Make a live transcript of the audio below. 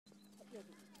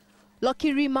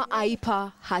Lokirima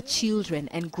Aipa, her children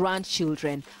and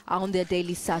grandchildren are on their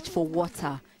daily search for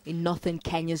water in northern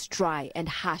Kenya's dry and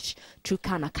harsh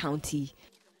Turkana County.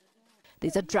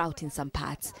 There's a drought in some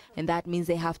parts, and that means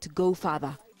they have to go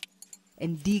farther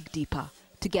and dig deeper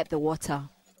to get the water.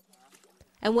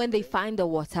 And when they find the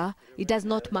water, it does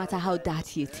not matter how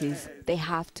dirty it is, they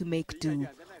have to make do.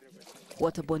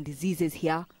 Waterborne diseases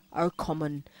here are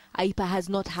common. Aipa has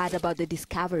not heard about the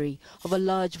discovery of a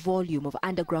large volume of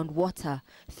underground water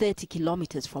 30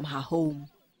 kilometers from her home.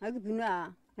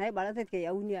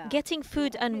 Getting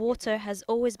food and water has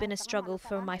always been a struggle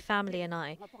for my family and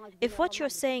I. If what you're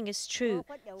saying is true,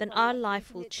 then our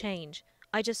life will change.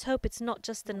 I just hope it's not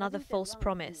just another false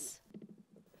promise.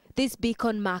 This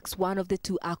beacon marks one of the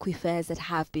 2 aquifers that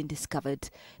have been discovered.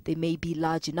 They may be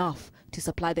large enough to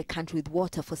supply the country with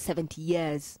water for 70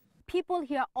 years. People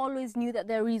here always knew that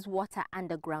there is water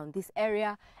underground. This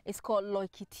area is called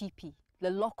Loikitipi, the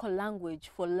local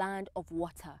language for land of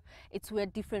water. It's where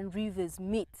different rivers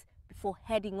meet before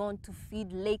heading on to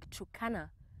feed Lake Turkana,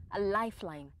 a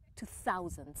lifeline to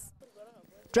thousands.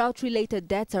 Drought-related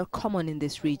deaths are common in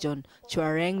this region.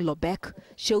 Chuareng Lobek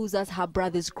shows us her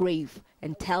brother's grave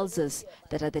and tells us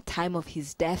that at the time of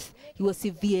his death, he was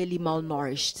severely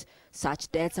malnourished.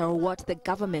 Such deaths are what the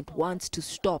government wants to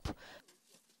stop.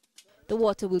 The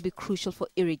water will be crucial for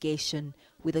irrigation.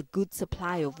 With a good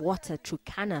supply of water,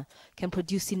 Turkana can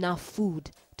produce enough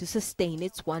food to sustain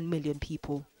its 1 million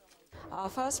people. Our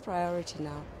first priority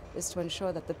now is to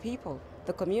ensure that the people,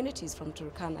 the communities from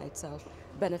Turkana itself,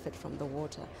 benefit from the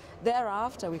water.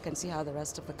 Thereafter, we can see how the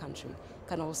rest of the country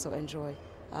can also enjoy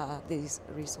these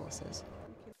resources.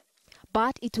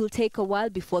 But it will take a while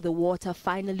before the water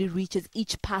finally reaches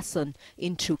each person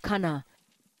in Turkana.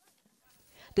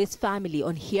 This family,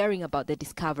 on hearing about the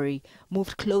discovery,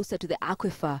 moved closer to the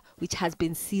aquifer, which has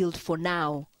been sealed for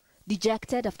now.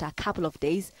 Dejected after a couple of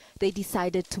days, they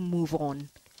decided to move on.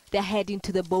 They're heading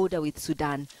to the border with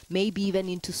Sudan, maybe even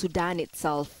into Sudan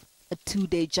itself, a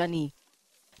 2-day journey.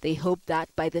 They hope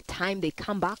that by the time they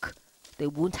come back, they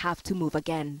won't have to move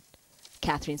again.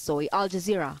 Catherine Soy, Al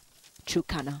Jazeera,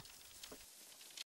 Turkana.